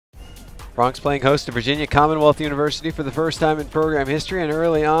Bronx playing host to Virginia Commonwealth University for the first time in program history, and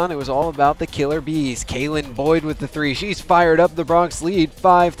early on it was all about the Killer Bees. Kaylin Boyd with the three. She's fired up the Bronx lead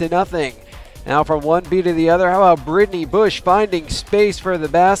 5-0. Now from one B to the other, how about Brittany Bush finding space for the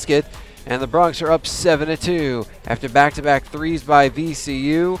basket? And the Bronx are up 7-2. After back-to-back threes by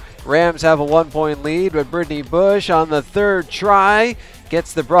VCU, Rams have a 1-point lead, but Brittany Bush on the third try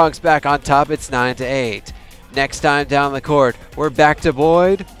gets the Bronx back on top. It's 9-8. Next time down the court, we're back to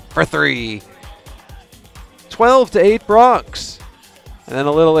Boyd for three. 12-8 Bronx. And then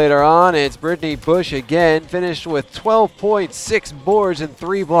a little later on, it's Brittany Bush again, finished with 12 points, 6 boards, and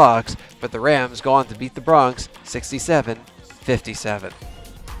 3 blocks. But the Rams go on to beat the Bronx 67-57.